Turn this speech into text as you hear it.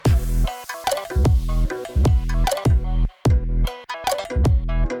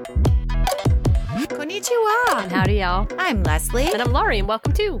Y'all. I'm Leslie. And I'm Laurie, and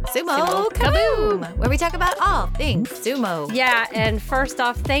welcome to Sumo Kaboom, where we talk about all things sumo. Yeah, and first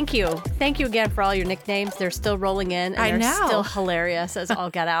off, thank you. Thank you again for all your nicknames. They're still rolling in, and they're still hilarious as all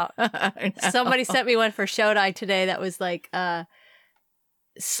get out. Somebody sent me one for Shodai today that was like,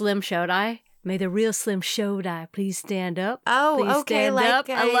 Slim Shodai. May the real Slim Shodai please stand up. Oh, please okay. Stand up.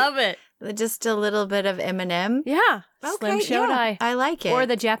 I love it. Just a little bit of Eminem. Yeah. Okay, Slim Shodai. yeah, I like it. Or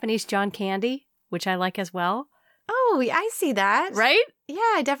the Japanese John Candy, which I like as well. Oh, I see that. Right? Yeah,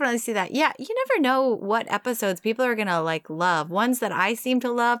 I definitely see that. Yeah, you never know what episodes people are going to like love. Ones that I seem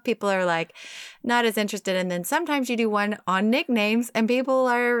to love, people are like not as interested. And then sometimes you do one on nicknames and people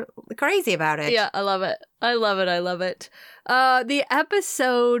are crazy about it. Yeah, I love it. I love it. I love it. The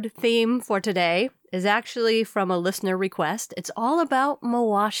episode theme for today is actually from a listener request. It's all about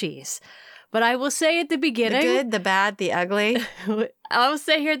mawashis. But I will say at the beginning... The good, the bad, the ugly. I will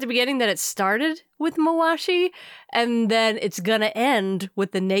say here at the beginning that it started with mawashi, and then it's going to end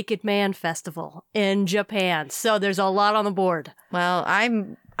with the Naked Man Festival in Japan. So there's a lot on the board. Well, I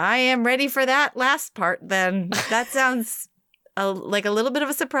am ready for that last part then. That sounds like a little bit of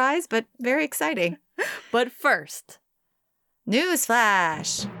a surprise, but very exciting. But first...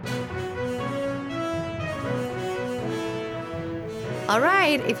 Newsflash! All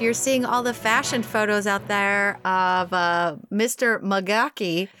right, if you're seeing all the fashion photos out there of Mr.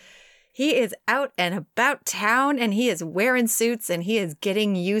 Magaki, he is out and about town and he is wearing suits and he is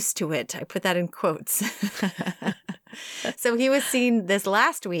getting used to it. I put that in quotes. So he was seen this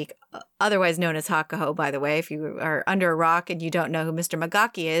last week, otherwise known as Hakuho, by the way. If you are under a rock and you don't know who Mr.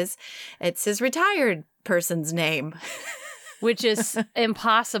 Magaki is, it's his retired person's name. Which is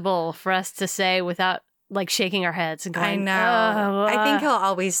impossible for us to say without like shaking our heads and going, I know. Oh, I think he'll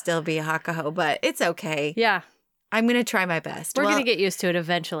always still be Hakuho, but it's okay. Yeah. I'm going to try my best. We're going to get used to it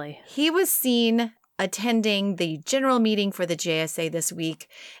eventually. He was seen attending the general meeting for the JSA this week.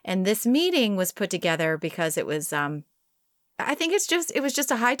 And this meeting was put together because it was, I think it was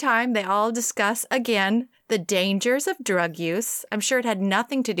just a high time. They all discuss again the dangers of drug use. I'm sure it had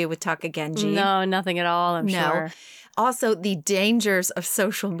nothing to do with Takagenji. No, nothing at all, I'm sure. Also, the dangers of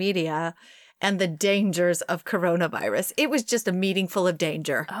social media and the dangers of coronavirus. It was just a meeting full of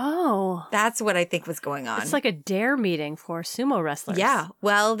danger. Oh. That's what I think was going on. It's like a dare meeting for sumo wrestlers. Yeah.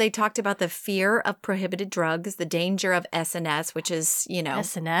 Well, they talked about the fear of prohibited drugs, the danger of SNS, which is, you know.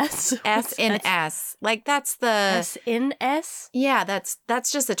 SNS? SNS. Like that's the... SNS? Yeah,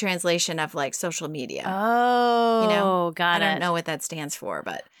 that's just a translation of like social media. Oh, you know, got it. I don't know what that stands for,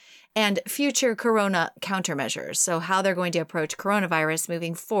 but... And future corona countermeasures. So how they're going to approach coronavirus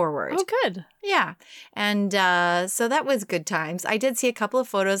moving forward. Oh, good. Yeah. And so that was good times. I did see a couple of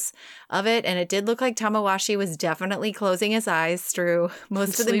photos of it, and it did look like Tamawashi was definitely closing his eyes through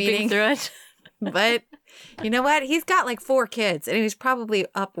most of the meeting. Through it. But you know what? He's got like 4 kids, and he was probably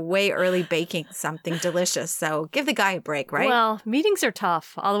up way early baking something delicious. So give the guy a break, right? Well, meetings are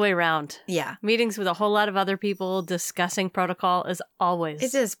tough all the way around. Yeah. Meetings with a whole lot of other people discussing protocol is always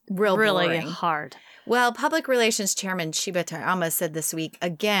it's just really boring. Hard. Well, Public Relations Chairman Shiba Toyama said this week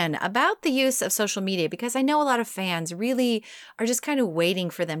again about the use of social media, because I know a lot of fans really are just kind of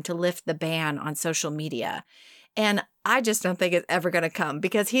waiting for them to lift the ban on social media. And I just don't think it's ever going to come,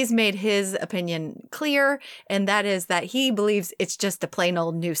 because he's made his opinion clear, and that is that he believes it's just a plain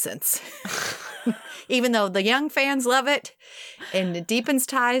old nuisance. Even though the young fans love it and it deepens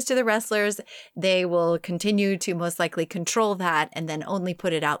ties to the wrestlers, they will continue to most likely control that and then only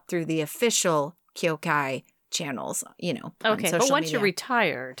put it out through the official Kyokai channels, you know. Okay, but once you're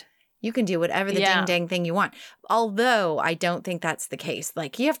retired... You can do whatever the ding-dang thing you want. Although I don't think that's the case.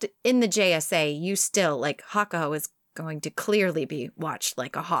 Like, you have to, in the JSA, you still, like, Hakuho is going to clearly be watched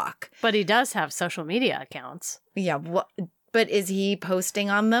like a hawk. But he does have social media accounts. Yeah, but is he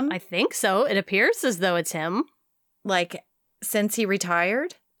posting on them? I think so. It appears as though it's him. Like, since he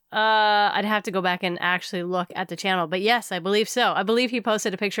retired? I'd have to go back and actually look at the channel. But yes, I believe so. I believe he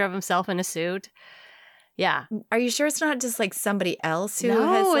posted a picture of himself in a suit. Yeah. Are you sure it's not just like somebody else who has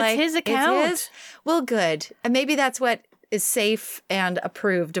No, like... it's his account. It's his? Well, good. And maybe that's what is safe and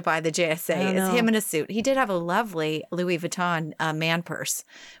approved by the JSA, is him in a suit. He did have a lovely Louis Vuitton man purse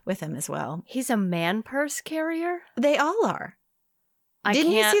with him as well. He's a man purse carrier? They all are.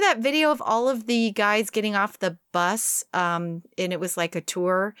 Didn't you see that video of all of the guys getting off the bus? And it was like a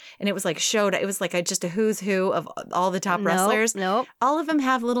tour, and it was like it was like just a who's who of all the top wrestlers. Nope. All of them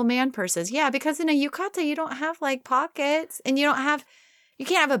have little man purses. Yeah, because in a yukata, you don't have like pockets, and you don't You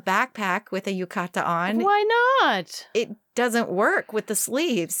can't have a backpack with a yukata on. Why not? It doesn't work with the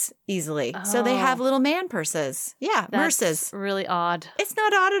sleeves easily. Oh. So they have little man purses. Yeah, That's really odd. It's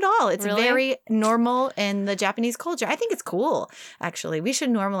not odd at all. It's really? Very normal in the Japanese culture. I think it's cool, actually. We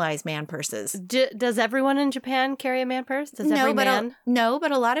should normalize man purses. Does everyone in Japan carry a man purse? Does every man? No,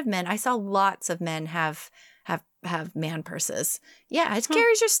 but a lot of men. I saw lots of men have man purses. Yeah, it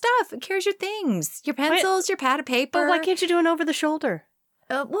carries your stuff. It carries your things. Your pencils, your pad of paper. But why can't you do an over the shoulder?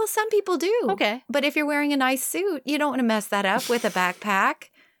 Well, some people do. Okay. But if you're wearing a nice suit, you don't want to mess that up with a backpack.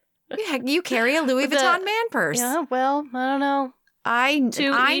 Yeah, you carry a Louis Vuitton man purse. Yeah, well, I don't know. I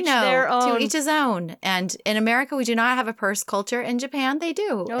know. Their own. To each his own. And in America, we do not have a purse culture. In Japan, they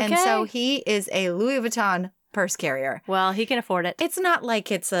do. Okay. And so he is a Louis Vuitton purse carrier. Well, he can afford it. It's not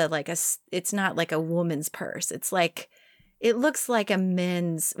like it's not like a woman's purse. It's like, it looks like a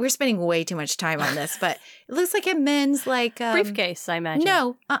men's. We're spending way too much time on this, but it looks like a men's briefcase, I imagine.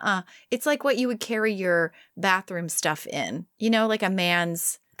 No, It's like what you would carry your bathroom stuff in. Like a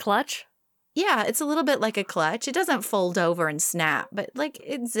man's clutch. Yeah, it's a little bit like a clutch. It doesn't fold over and snap, but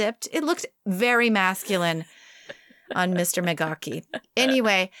it's zipped. It looked very masculine on Mr. Megaki.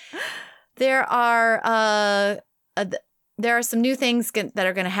 Anyway, there are some new things that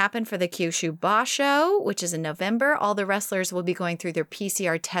are going to happen for the Kyushu Basho, which is in November. All the wrestlers will be going through their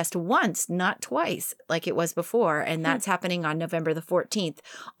PCR test once, not twice, like it was before, and that's happening on November the 14th.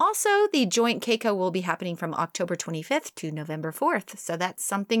 Also, the joint Keiko will be happening from October 25th to November 4th, so that's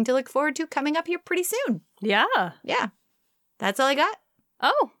something to look forward to coming up here pretty soon. Yeah. Yeah. That's all I got.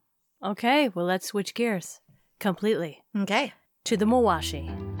 Oh, okay. Well, let's switch gears completely. Okay. To the Mawashi.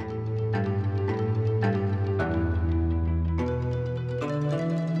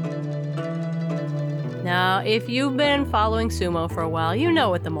 Now, if you've been following sumo for a while, you know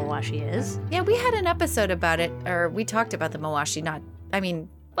what the Mawashi is. Yeah, we had an episode about it, or we talked about the Mawashi,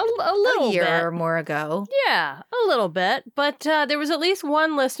 a little year bit. or more ago. Yeah, a little bit. But there was at least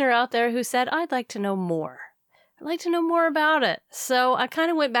one listener out there who said, I'd like to know more. I'd like to know more about it. So I kind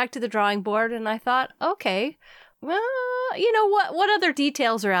of went back to the drawing board and I thought, okay, well, what other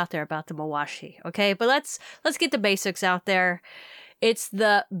details are out there about the Mawashi? Okay, but let's get the basics out there. It's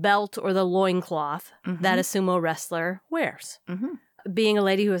the belt or the loincloth that a sumo wrestler wears. Mm-hmm. Being a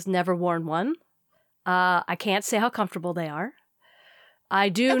lady who has never worn one, I can't say how comfortable they are. I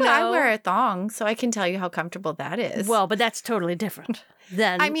do know. I wear a thong, so I can tell you how comfortable that is. Well, but that's totally different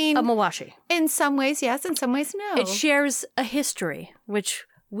than a Mawashi. In some ways, yes. In some ways, no. It shares a history, which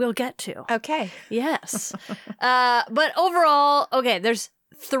we'll get to. Okay. Yes. But overall, okay, there's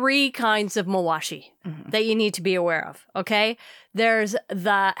 3 kinds of Mawashi that you need to be aware of, okay? There's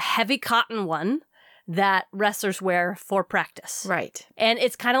the heavy cotton one that wrestlers wear for practice. Right. And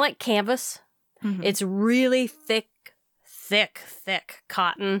it's kind of like canvas. Mm-hmm. It's really thick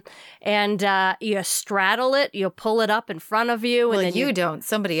cotton. And you straddle it, you pull it up in front of you. Well, and then you don't.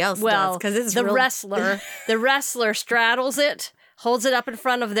 Somebody else does. Because it's the wrestler straddles it, holds it up in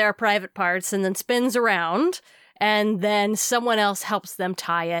front of their private parts, and then spins around. And then someone else helps them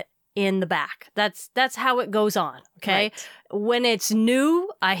tie it in the back. That's how it goes on, okay? Right. When it's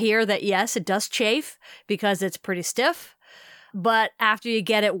new, I hear that, yes, it does chafe because it's pretty stiff. But after you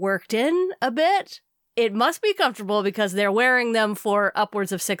get it worked in a bit, it must be comfortable because they're wearing them for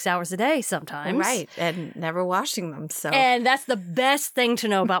upwards of 6 hours a day sometimes. Right, and never washing them. So, and that's the best thing to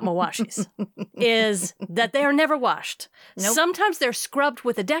know about Mawashis, is that they are never washed. Nope. Sometimes they're scrubbed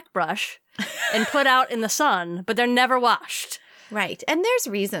with a deck brush and put out in the sun, but they're never washed. Right, and there's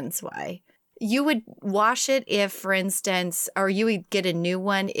reasons why. You would wash it if, for instance, or you would get a new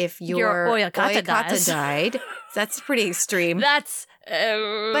one if your oyakata died. That's pretty extreme. That's,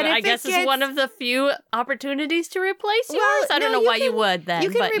 but I guess it's one of the few opportunities to replace yours. I don't know why you would then. You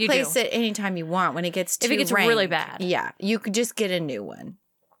can replace it anytime you want when it gets too If it gets rank. really bad. Yeah, you could just get a new one.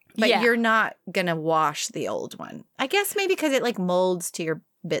 But you're not going to wash the old one. I guess maybe because it molds to your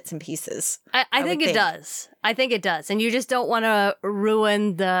bits and pieces. I think it does. I think it does. And you just don't want to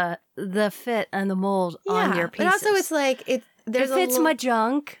ruin the fit and the mold on your pieces. But also it's like it fits my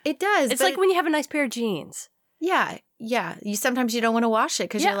junk. It does. It's like when you have a nice pair of jeans. Yeah. Yeah. Sometimes you don't want to wash it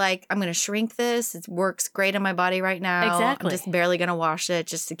because you're like, I'm going to shrink this. It works great on my body right now. Exactly. I'm just barely going to wash it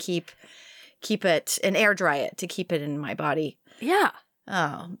just to keep it and air dry it to keep it in my body. Yeah.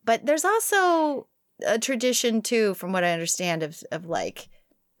 Oh, but there's also a tradition too, from what I understand, of like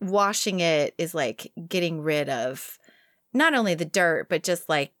washing it is like getting rid of not only the dirt, but just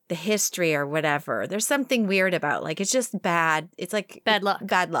like the history or whatever. There's something weird about it's just bad. It's like bad luck.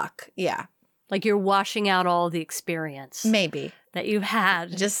 Bad luck. Yeah. Like you're washing out all the experience. Maybe. That you've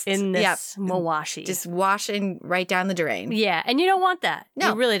had just in this mawashi. Just washing right down the drain. Yeah, and you don't want that.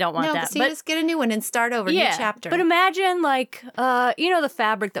 No. You really don't want that. So you just get a new one and start over, new chapter. But imagine like, the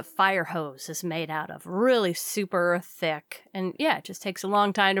fabric that fire hose is made out of. Really super thick. And it just takes a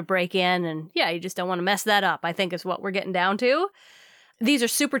long time to break in. And you just don't want to mess that up, I think is what we're getting down to. These are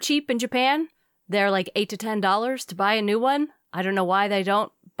super cheap in Japan. They're like $8 to $10 to buy a new one. I don't know why they don't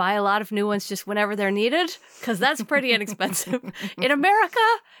buy a lot of new ones just whenever they're needed, because that's pretty inexpensive. In America,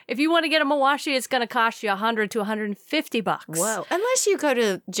 if you want to get a mawashi, it's going to cost you $100 to $150. Whoa. Unless you go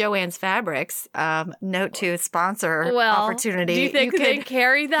to Joann's Fabrics, note to sponsor opportunity. Do you think they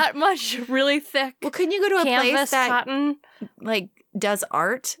carry that much really thick? Well, couldn't you go to a canvas, place that cotton? Like does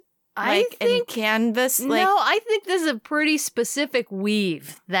art? I think canvas. No, I think there's a pretty specific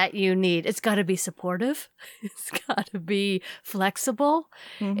weave that you need. It's got to be supportive. It's got to be flexible.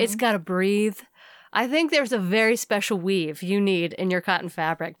 Mm-hmm. It's got to breathe. I think there's a very special weave you need in your cotton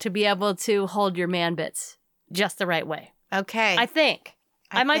fabric to be able to hold your man bits just the right way. Okay. I think.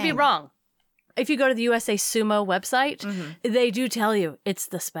 I might be wrong. If you go to the USA Sumo website, they do tell you it's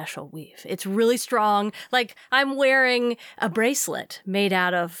the special weave. It's really strong. Like I'm wearing a bracelet made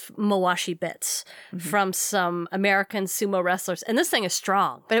out of mawashi bits from some American sumo wrestlers. And this thing is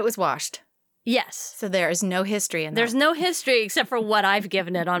strong. But it was washed. Yes. So there is no history in that. There's no history except for what I've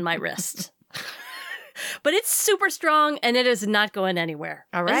given it on my wrist. But it's super strong and it is not going anywhere.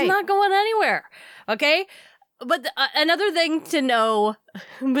 All right. It's not going anywhere. Okay? But another thing to know,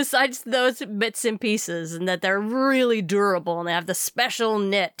 besides those bits and pieces, and that they're really durable and they have the special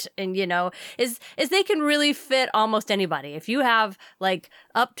knit, and is they can really fit almost anybody. If you have like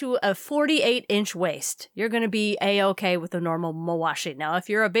up to a 48-inch waist, you're going to be A-okay with a normal mawashi. Now, if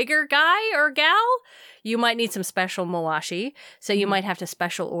you're a bigger guy or gal, you might need some special mawashi, so you might have to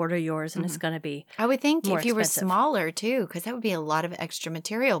special order yours, and it's going to be I would think more if you expensive. were smaller, too, because that would be a lot of extra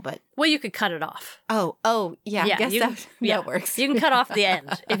material, but... Well, you could cut it off. Oh, yeah, I guess that works. You can cut off the end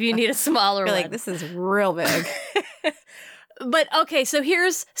if you need a smaller one. Like, this is real big. But, okay, so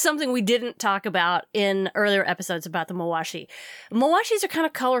here's something we didn't talk about in earlier episodes about the mawashi. Mawashis are kind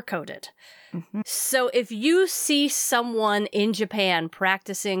of color-coded. Mm-hmm. So if you see someone in Japan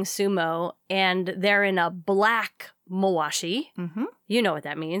practicing sumo and they're in a black mawashi, you know what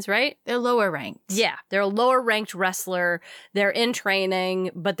that means, right? They're lower ranked. Yeah, they're a lower ranked wrestler. They're in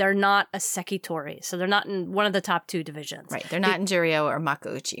training, but they're not a sekitori. So they're not in one of the top two divisions. Right, they're not in Juryo or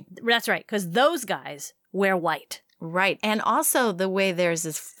Makuuchi. That's right, because those guys wear white. Right. And also the way theirs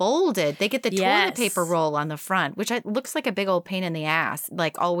is folded. They get the toilet paper roll on the front, which looks like a big old pain in the ass,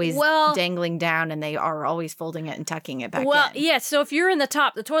 like always dangling down, and they are always folding it and tucking it back in. Well, yeah. So if you're in the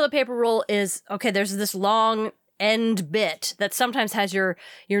top, the toilet paper roll is, there's this long end bit that sometimes has your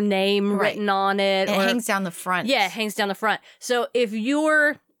name written on it. And it hangs down the front. Yeah, it hangs down the front. So if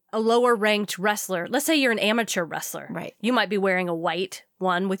you're a lower ranked wrestler, let's say you're an amateur wrestler. Right. You might be wearing a white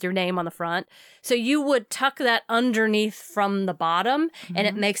one with your name on the front. So you would tuck that underneath from the bottom, and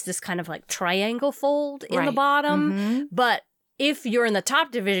it makes this kind of like triangle fold in the bottom. But if you're in the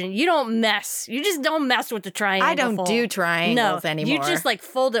top division, you just don't mess with the triangle I don't fold. do triangles anymore. You just like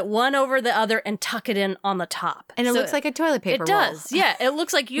fold it one over the other and tuck it in on the top. And it looks like a toilet paper roll. It does, yeah. It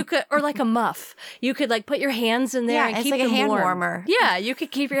looks like you could, or like a muff. You could like put your hands in there and keep them warm. It's like a hand warmer. Yeah, you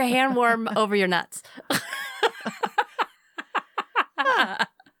could keep your hand warm over your nuts.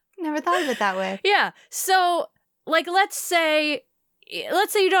 Never thought of it that way. Yeah. So, like, let's say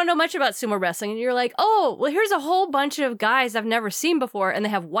you don't know much about sumo wrestling and you're like, oh, well, here's a whole bunch of guys I've never seen before and they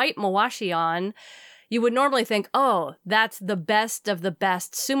have white mawashi on. You would normally think, oh, that's the best of the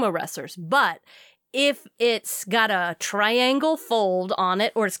best sumo wrestlers. But if it's got a triangle fold on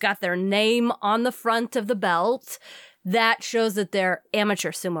it or it's got their name on the front of the belt, that shows that they're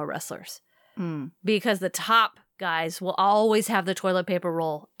amateur sumo wrestlers. Because the top guys will always have the toilet paper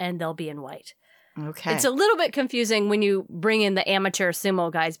roll and they'll be in white. Okay. It's a little bit confusing when you bring in the amateur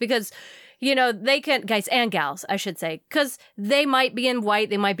sumo guys because, they can, guys and gals, I should say, because they might be in white,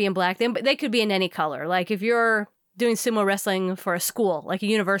 they might be in black, they could be in any color. Like if you're doing sumo wrestling for a school, like a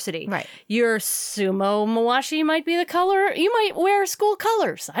university, right, your sumo mawashi might be the color. You might wear school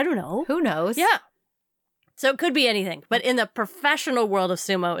colors. I don't know. Who knows? Yeah. So it could be anything. But in the professional world of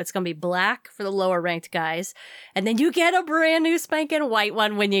sumo, it's going to be black for the lower ranked guys. And then you get a brand new spanking white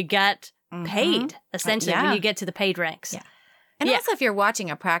one when you get paid, essentially, when you get to the paid ranks. Yeah. And also if you're watching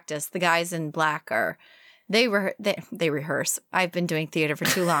a practice, the guys in black They rehearse. I've been doing theater for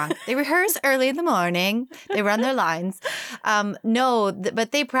too long. They rehearse early in the morning. They run their lines.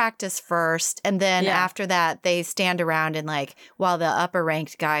 But they practice first. And then after that, they stand around and like, while the upper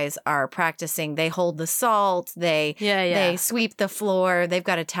ranked guys are practicing, they hold the salt. They sweep the floor. They've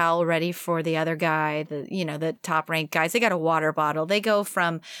got a towel ready for the other guy, the top ranked guys. They got a water bottle. They go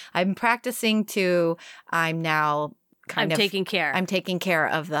from I'm practicing to I'm now taking care. I'm taking care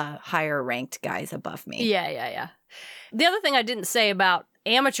of the higher ranked guys above me. Yeah. The other thing I didn't say about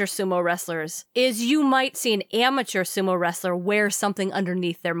amateur sumo wrestlers is you might see an amateur sumo wrestler wear something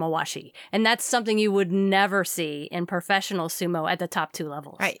underneath their mawashi. And that's something you would never see in professional sumo at the top 2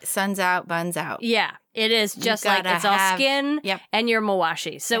 levels. Right. Sun's out, buns out. Yeah. It is just like it's all skin and your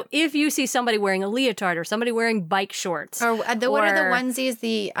mawashi. So if you see somebody wearing a leotard or somebody wearing bike shorts. Or what are the onesies?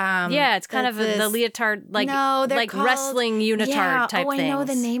 It's kind of the leotard, like wrestling unitard type things. I know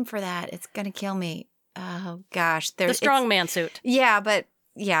the name for that. It's going to kill me. Oh, gosh. The strongman suit. Yeah, but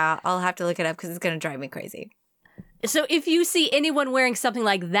I'll have to look it up because it's going to drive me crazy. So if you see anyone wearing something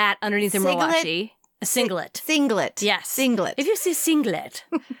like that underneath their mawashi, a singlet. Singlet. Yes. Singlet. If you see singlet.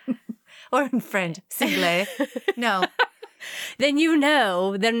 Or in French, singlet. No. Then you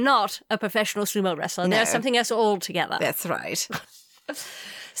know they're not a professional sumo wrestler. No. They're something else altogether. That's right.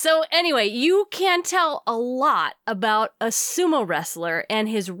 So anyway, you can tell a lot about a sumo wrestler and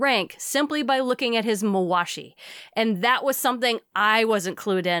his rank simply by looking at his mawashi. And that was something I wasn't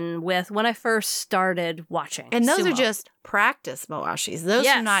clued in with when I first started watching And those sumo. are just practice mawashis. Those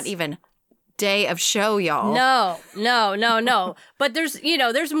are not even day of show, y'all. No. But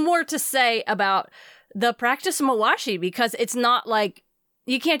there's more to say about the practice mawashi because it's not like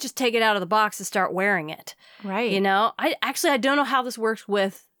you can't just take it out of the box and start wearing it. Right. I don't know how this works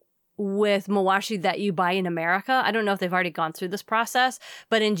with mawashi that you buy in America. I don't know if they've already gone through this process,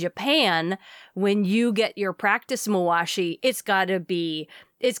 but in Japan, when you get your practice mawashi, it's got to be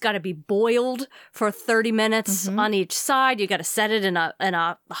boiled for 30 minutes on each side. You got to set it in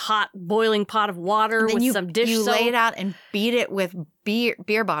a hot boiling pot of water with some dish soap. You lay it out and beat it with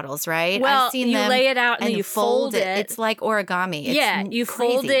beer bottles, right? Well, I've seen you them lay it out and then you fold it. It's like origami. It's you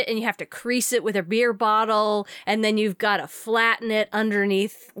crazy. fold it and you have to crease it with a beer bottle, and then you've got to flatten it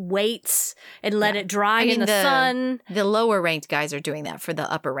underneath weights and let it dry in the sun. The lower ranked guys are doing that for the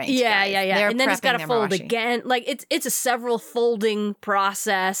upper ranked guys. Yeah. And then it's got to fold again. Like it's a several folding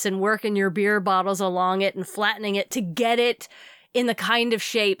process and working your beer bottles along it and flattening it to get it in the kind of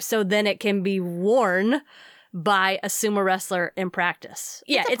shape so then it can be worn by a sumo wrestler in practice.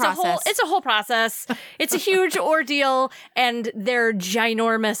 It's a whole process. It's a huge ordeal, and they're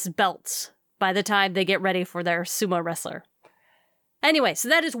ginormous belts by the time they get ready for their sumo wrestler. Anyway, so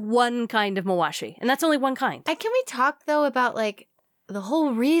that is one kind of mawashi, and that's only one kind. Can we talk though about like the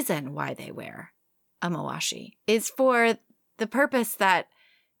whole reason why they wear a mawashi is for the purpose that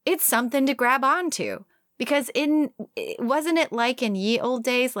it's something to grab onto. Because wasn't it like in ye old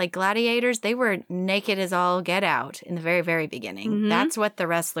days, like gladiators, they were naked as all get out in the very, very beginning. Mm-hmm. That's what the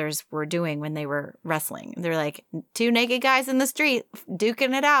wrestlers were doing when they were wrestling. They're like 2 naked guys in the street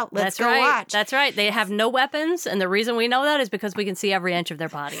duking it out. Let's go watch. That's right. They have no weapons. And the reason we know that is because we can see every inch of their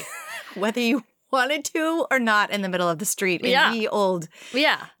body. Whether you wanted to or not in the middle of the street in ye old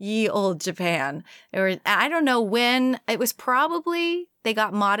Japan. I don't know when. It was probably they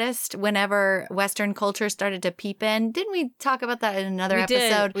got modest whenever Western culture started to peep in. Didn't we talk about that in another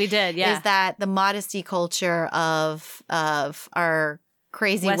episode? We did, yeah. Is that the modesty culture of our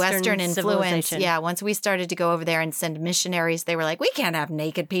crazy Western influence. Yeah, once we started to go over there and send missionaries, they were like, we can't have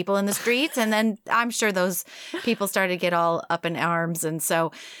naked people in the streets. And then I'm sure those people started to get all up in arms. And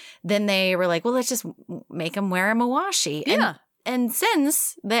so then they were like, well, let's just make them wear a mawashi. Yeah. And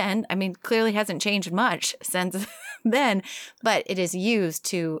since then, I mean, clearly hasn't changed much since then, but it is used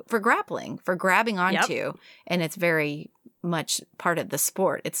for grappling, for grabbing onto. Yep. And it's very much part of the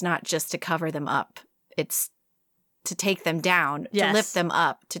sport. It's not just to cover them up. It's to take them down, to lift them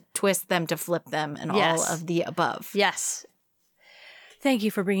up, to twist them, to flip them, and all of the above. Yes. Thank you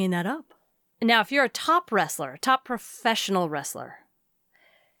for bringing that up. Now, if you're a top wrestler, top professional wrestler,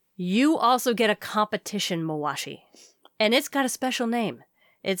 you also get a competition mawashi. And it's got a special name.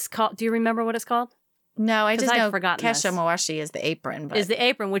 It's called, do you remember what it's called? No, I just know Kesha Mawashi is the apron. Is the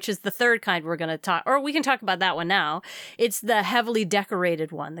apron, which is the third kind we're going to talk, or we can talk about that one now. It's the heavily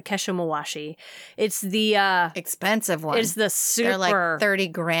decorated one, the Kesha Mawashi. It's the expensive one. It's the super. They're like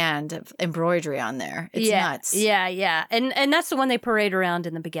 $30,000 of embroidery on there. It's nuts. Yeah. And that's the one they parade around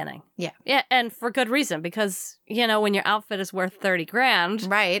in the beginning. Yeah. Yeah, and for good reason, because, when your outfit is worth 30 grand,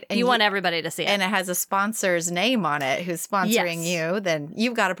 right? And you want everybody to see it. And it has a sponsor's name on it who's sponsoring you, then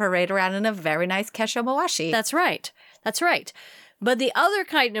you've got to parade around in a very nice Kesha Mawashi. That's right. That's right. But the other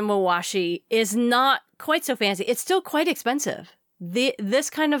kind of mawashi is not quite so fancy. It's still quite expensive.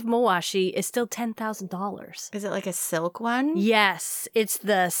 This kind of mawashi is still $10,000. Is it like a silk one? Yes. It's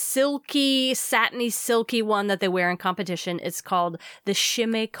the silky, satiny, silky one that they wear in competition. It's called the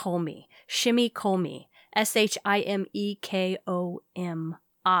Shimikomi. Shimikomi. Shimikomi.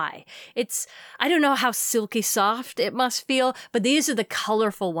 I don't know how silky soft it must feel, but these are the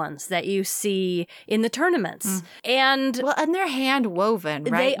colorful ones that you see in the tournaments. And they're hand woven,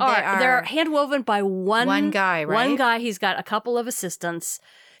 right? They're hand woven by one guy, right? One guy. He's got a couple of assistants.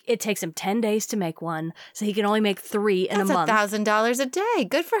 It takes him 10 days to make one, so he can only make 3 in a month. That's $1,000 a day.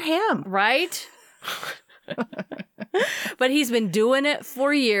 Good for him. Right? But he's been doing it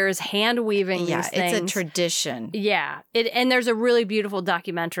for years, hand weaving these things. Yeah, it's a tradition. Yeah. And there's a really beautiful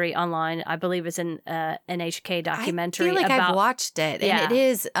documentary online. I believe it's an NHK documentary. I feel like I've watched it, and it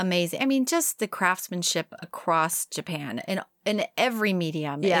is amazing. I mean, just the craftsmanship across Japan and in every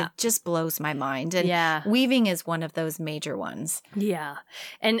medium, it just blows my mind. And weaving is one of those major ones. Yeah.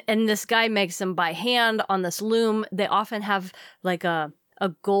 And this guy makes them by hand on this loom. They often have like a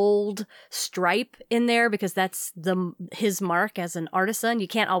gold stripe in there because that's his mark as an artisan. You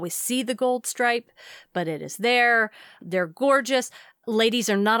can't always see the gold stripe, but it is there. They're gorgeous. Ladies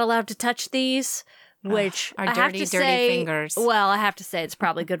are not allowed to touch these, which our dirty fingers. Well, I have to say it's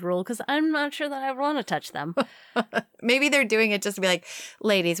probably a good rule because I'm not sure that I want to touch them. Maybe they're doing it just to be like,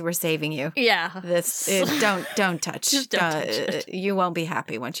 ladies, we're saving you. Yeah. Don't touch. Just don't touch it. You won't be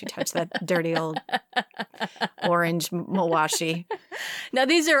happy once you touch that dirty old orange mawashi. Now,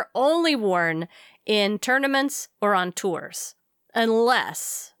 these are only worn in tournaments or on tours,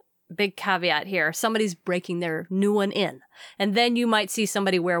 unless, big caveat here, somebody's breaking their new one in. And then you might see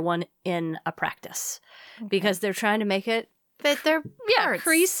somebody wear one in a practice because they're trying to make it fit their parts.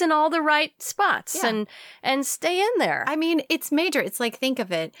 Crease in all the right spots and stay in there. I mean, it's major. It's like, think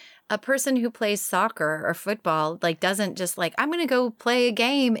of it. A person who plays soccer or football, like, doesn't just like, I'm going to go play a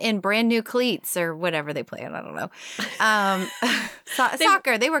game in brand new cleats or whatever they play in. I don't know.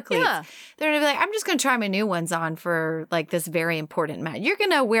 Soccer, they wear cleats. Yeah. They're going to be like, I'm just going to try my new ones on for like this very important match. You're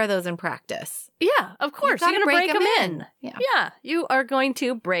going to wear those in practice. Yeah, of course. You're going to break them in. Yeah, you are going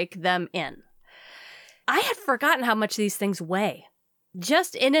to break them in. I had forgotten how much these things weigh.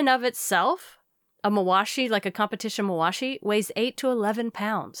 Just in and of itself, a mawashi, like a competition mawashi, weighs 8 to 11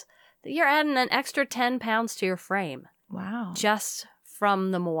 pounds. You're adding an extra 10 pounds to your frame. Wow. Just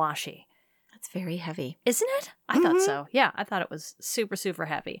from the mawashi. That's very heavy. Isn't it? I thought so. Yeah, I thought it was super, super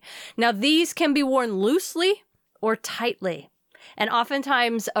heavy. Now, these can be worn loosely or tightly. And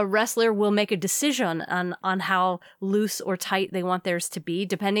oftentimes, a wrestler will make a decision on how loose or tight they want theirs to be,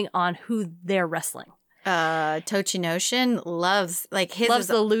 depending on who they're wrestling. Tochinoshin loves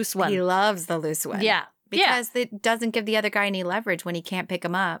the loose one. He loves the loose one. Yeah. Because it doesn't give the other guy any leverage when he can't pick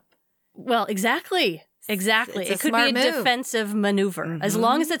him up. Well, exactly. Exactly. It could be a defensive maneuver. Mm-hmm. As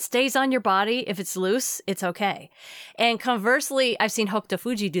long as it stays on your body, if it's loose, it's okay. And conversely, I've seen Hokuto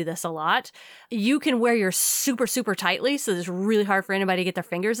Fuji do this a lot. You can wear yours super, super tightly, so it's really hard for anybody to get their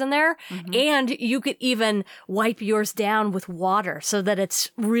fingers in there. Mm-hmm. And you could even wipe yours down with water so that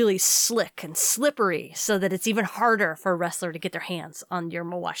it's really slick and slippery, so that it's even harder for a wrestler to get their hands on your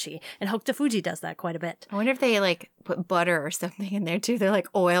mawashi. And Hokuto Fuji does that quite a bit. I wonder if they put butter or something in there too. They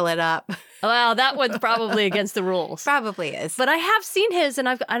oil it up. Well, that one's probably against the rules. Probably is. But I have seen his, and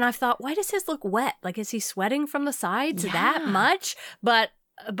I've thought, why does his look wet? Like, is he sweating from the sides that much? But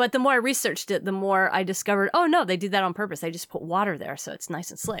the more I researched it, the more I discovered, oh no, they did that on purpose. They just put water there, so it's nice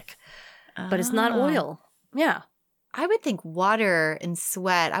and slick. But it's not oil. Yeah. I would think water and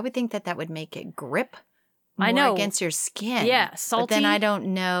sweat. I would think that would make it grip more against your skin. Yeah, salty. But then I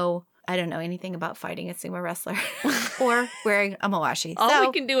don't know anything about fighting a sumo wrestler or wearing a mawashi. All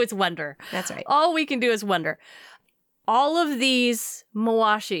we can do is wonder. That's right. All we can do is wonder. All of these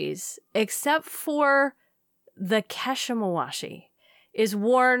mawashis, except for the Kesha mawashi, is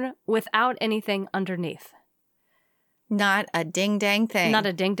worn without anything underneath. Not a ding-dang thing. Not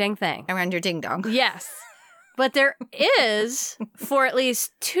a ding-dang thing. Around your ding-dong. Yes. But there is, for at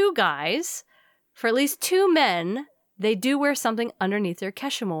least 2 guys, for at least 2 men, they do wear something underneath their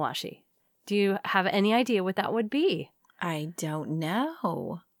Kesha mawashi. Do you have any idea what that would be? I don't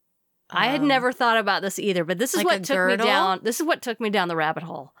know. I had never thought about this either, but this is what took me down. This is what took me down the rabbit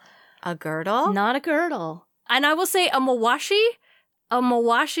hole. A girdle? Not a girdle. And I will say a mawashi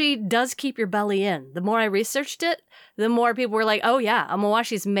does keep your belly in. The more I researched it, the more people were like, oh yeah, a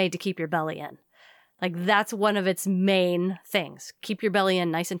mawashi is made to keep your belly in. Like that's one of its main things. Keep your belly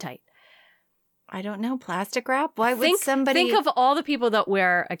in nice and tight. I don't know. Plastic wrap? Why would somebody... Think of all the people that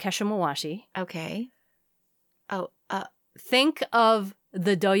wear a keshimawashi. Okay. Oh, Think of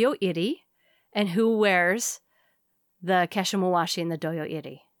the doyo iri and who wears the keshimawashi and the doyo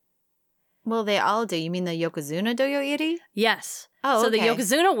iri. Well, they all do. You mean the Yokozuna doyo iri? Yes. Oh, so okay. the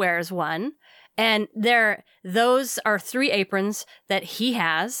Yokozuna wears one, and those are 3 aprons that he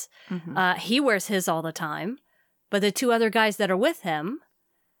has. Mm-hmm. He wears his all the time, but the 2 other guys that are with him,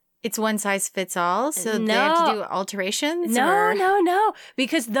 it's one size fits all, so No. they have to do alterations? No,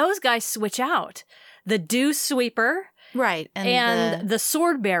 because those guys switch out. The dew sweeper, Right, and the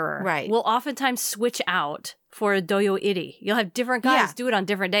sword bearer, Right. will oftentimes switch out for a doyo iri. You'll have different guys do it on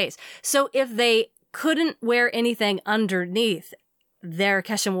different days. So if they couldn't wear anything underneath their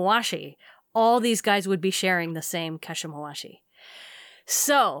keshimawashi, all these guys would be sharing the same keshimawashi.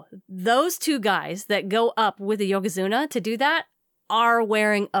 So those 2 guys that go up with the Yokozuna to do that are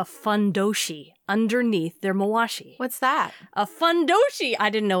wearing a fundoshi underneath their mawashi. What's that? A fundoshi. I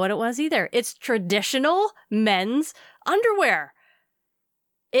didn't know what it was either. It's traditional men's underwear.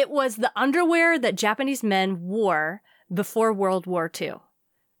 It was the underwear that Japanese men wore before World War II.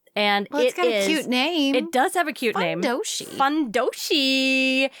 And it's got a cute name. It does have a cute name. Fundoshi.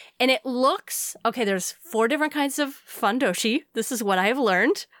 Fundoshi. And it looks, okay, there's 4 different kinds of fundoshi. This is what I have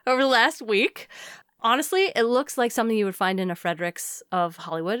learned over the last week. Honestly, it looks like something you would find in a Fredericks of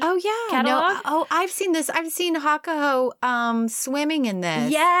Hollywood. Oh, yeah. catalog. No, I've seen this. I've seen Hakuho swimming in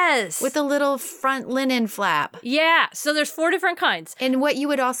this. Yes. With a little front linen flap. Yeah. So there's 4 different kinds. And what you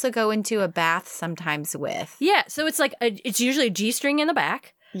would also go into a bath sometimes with. Yeah. So it's like, it's usually a G-string in the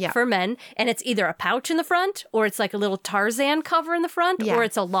back. Yeah. For men, and it's either a pouch in the front, or it's like a little Tarzan cover in the front, Yeah. or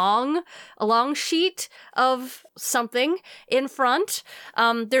it's a long sheet of something in front.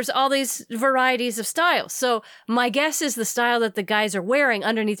 There's all these varieties of styles. So my guess is the style that the guys are wearing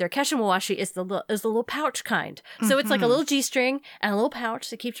underneath their keshimawashi is the little pouch kind. So it's like a little G-string and a little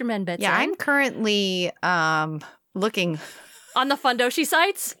pouch that keeps your men bits Yeah, in. I'm currently looking On the fundoshi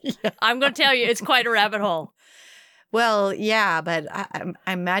sites, I'm going to tell you, it's quite a rabbit hole. Well, yeah, but I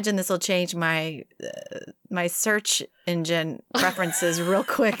imagine this will change my my search engine preferences real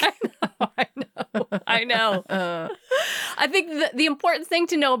quick. I know. I think the important thing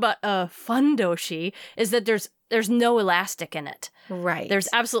to know about a fundoshi is that there's no elastic in it. Right. There's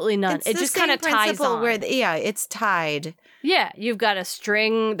absolutely none. It's it just kind of ties on. where it's tied. Yeah, you've got a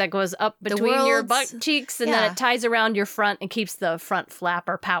string that goes up between your butt cheeks, and then it ties around your front and keeps the front flap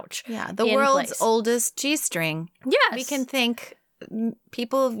or pouch. Yeah, the in world's place. oldest G-string. Yes. We can thank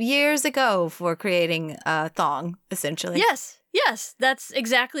people years ago for creating a thong, essentially. Yes, that's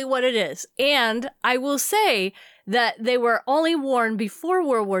exactly what it is. And I will say that they were only worn before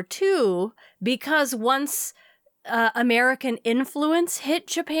World War II because once American influence hit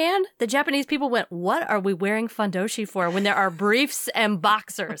Japan, the Japanese people went, what are we wearing fundoshi for when there are briefs and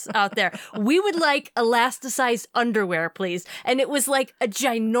boxers out there? We would like elasticized underwear, please. And it was like a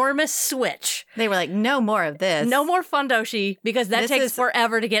ginormous switch. They were like, no more of this. No more fundoshi because that takes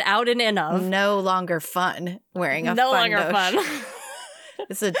forever to get out and in of. No longer fun wearing a No fundoshi. longer fun.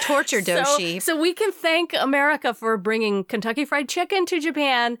 It's a torture doshi. So we can thank America for bringing Kentucky Fried Chicken to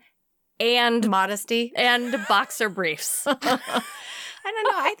Japan and modesty and boxer briefs. I don't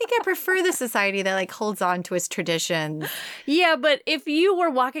know. I think I prefer the society that like holds on to its traditions. Yeah, but if you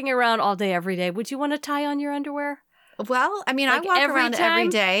were walking around all day, every day, would you want to tie on your underwear? Well, I mean, like I walk around every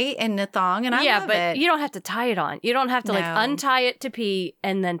day in a thong, and I love it. Yeah, but you don't have to tie it on. You don't have to like untie it to pee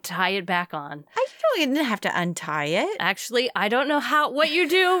and then tie it back on. I don't even have to untie it. Actually, I don't know what you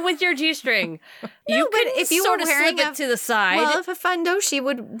do with your G-string. You could if you sort of slip it to the side. Well, if a fundoshi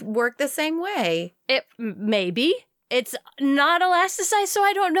would work the same way. It maybe. It's not elasticized, so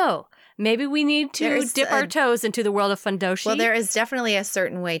I don't know. Maybe we need to dip our toes into the world of fundoshi. Well, there is definitely a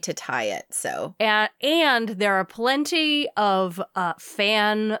certain way to tie it, so. And there are plenty of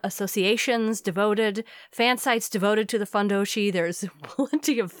fan associations fan sites devoted to the fundoshi. There's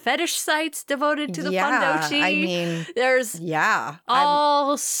plenty of fetish sites devoted to the fundoshi. I mean, there's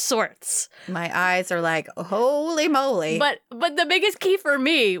all sorts. My eyes are like, holy moly. But the biggest key for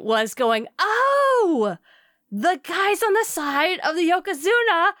me was going, the guys on the side of the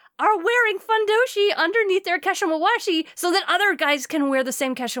Yokozuna are wearing fundoshi underneath their keshimawashi so that other guys can wear the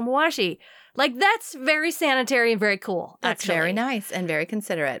same keshimawashi. Like, that's very sanitary and very cool, That's actually. very nice and very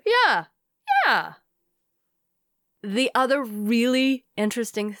considerate. Yeah. The other really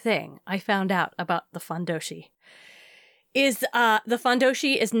interesting thing I found out about the fundoshi is the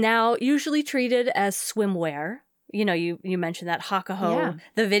fundoshi is now usually treated as swimwear You know, you mentioned that Hakuho,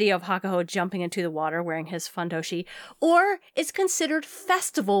 the video of Hakuho jumping into the water wearing his fundoshi, or it's considered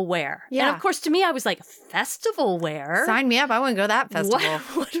festival wear. Yeah. And of course, to me, I was like, festival wear? Sign me up. I want to go to that festival.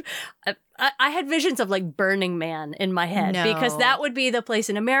 I had visions of like Burning Man in my head because that would be the place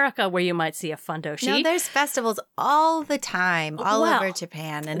in America where you might see a fundoshi. No, there's festivals all the time, all over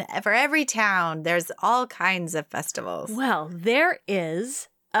Japan. And for every town, there's all kinds of festivals. Well, there is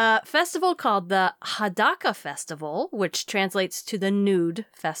a festival called the Hadaka Festival, which translates to the Nude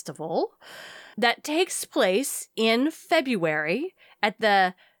Festival, that takes place in February at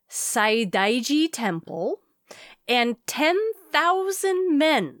the Saidaiji Temple, and 10,000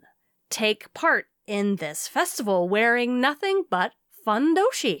 men take part in this festival wearing nothing but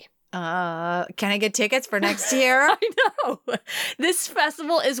fundoshi. Can I get tickets for next year? I know. This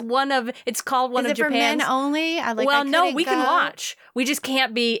festival is it's called one of Japan's. Is it for men only? We can watch. We just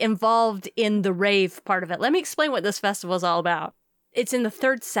can't be involved in the rave part of it. Let me explain what this festival is all about. It's in the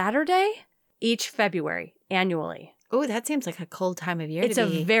third Saturday each February, annually. Oh, that seems like a cold time of year. It's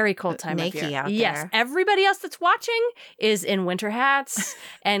a very cold time of year. Out there. Yes. Everybody else that's watching is in winter hats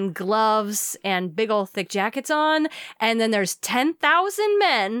and gloves and big old thick jackets on. And then there's 10,000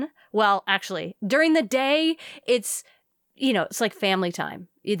 men. Well, actually, during the day, it's like family time.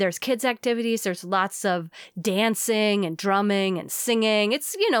 There's kids' activities. There's lots of dancing and drumming and singing.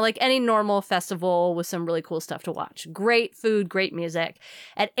 It's, like any normal festival with some really cool stuff to watch. Great food, great music.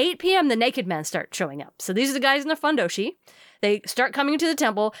 At 8 p.m., the naked men start showing up. So these are the guys in the fundoshi. They start coming into the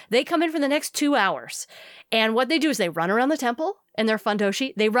temple. They come in for the next 2 hours. And what they do is they run around the temple in their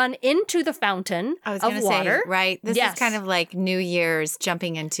fundoshi. They run into the fountain of water. Say, right? This is kind of like New Year's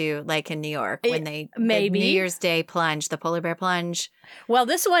jumping into, like in New York, when the New Year's Day plunge, the polar bear plunge. Well,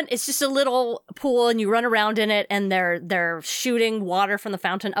 this one, it's just a little pool and you run around in it and they're shooting water from the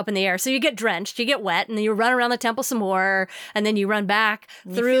fountain up in the air. So you get drenched, you get wet, and then you run around the temple some more, and then you run back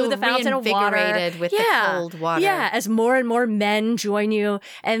through the fountain of water. With the cold water. Yeah, as more and more men join you.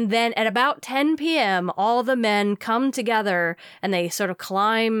 And then at about 10 p.m., all the men come together and they sort of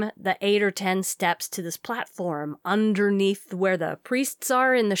climb the 8 or 10 steps to this platform underneath where the priests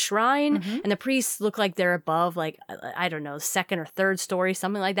are in the shrine. Mm-hmm. And the priests look like they're above, like, I don't know, second or third story,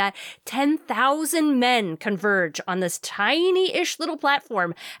 something like that. 10,000 men converge on this tiny-ish little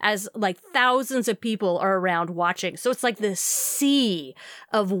platform as like thousands of people are around watching. So it's like this sea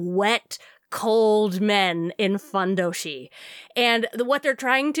of wet, cold men in fundoshi. And what they're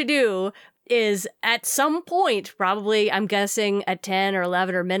trying to do is at some point, probably I'm guessing at 10 or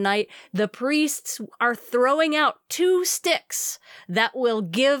 11 or midnight, the priests are throwing out 2 sticks that will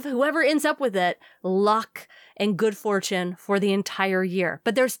give whoever ends up with it luck and good fortune for the entire year.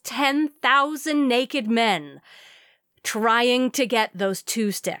 But there's 10,000 naked men trying to get those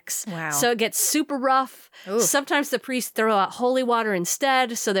 2 sticks. Wow. So it gets super rough. Ooh. Sometimes the priests throw out holy water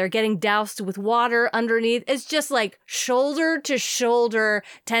instead, so they're getting doused with water underneath. It's just like shoulder to shoulder,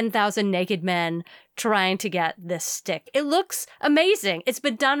 10,000 naked men trying to get this stick. It looks amazing. It's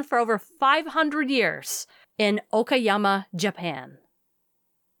been done for over 500 years in Okayama, Japan.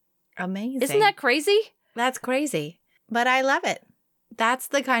 Amazing. Isn't that crazy? That's crazy. But I love it. That's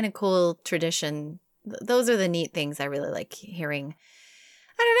the kind of cool tradition. Those are the neat things I really like hearing.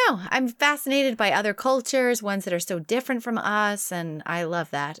 I don't know. I'm fascinated by other cultures, ones that are so different from us, and I love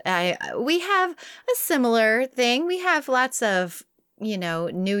that. We have a similar thing. We have lots of,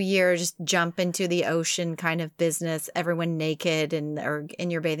 New Year, just jump into the ocean kind of business, everyone naked or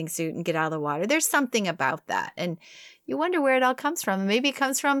in your bathing suit and get out of the water. There's something about that. And you wonder where it all comes from. Maybe it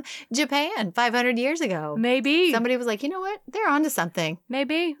comes from Japan 500 years ago. Maybe. Somebody was like, you know what? They're onto something.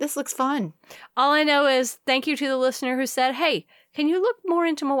 Maybe. This looks fun. All I know is thank you to the listener who said, hey, can you look more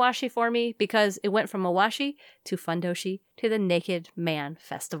into Mawashi for me? Because it went from Mawashi to fundoshi to the Naked Man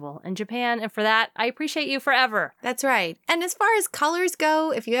Festival in Japan. And for that, I appreciate you forever. That's right. And as far as colors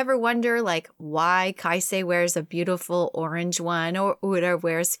go, if you ever wonder like why Kaisei wears a beautiful orange one or Ura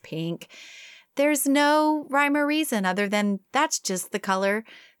wears pink, there's no rhyme or reason other than that's just the color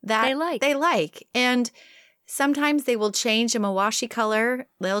that they like. And sometimes they will change a Mawashi color.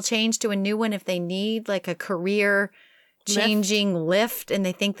 They'll change to a new one if they need like a career changing lift and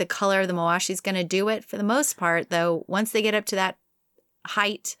they think the color of the Mawashi is going to do it. For the most part, though, once they get up to that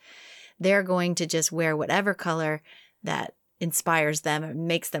height, they're going to just wear whatever color that inspires them and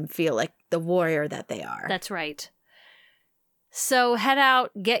makes them feel like the warrior that they are. That's right. So head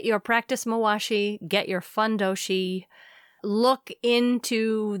out, get your practice Mawashi, get your fundoshi, look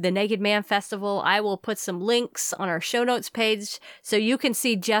into the Naked Man Festival. I will put some links on our show notes page so you can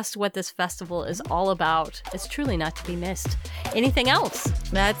see just what this festival is all about. It's truly not to be missed. Anything else?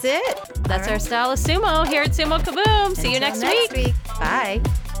 That's it. That's our style of sumo here at Sumo Kaboom. See you next week. Bye.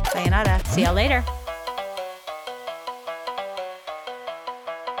 Sayonara. See y'all later.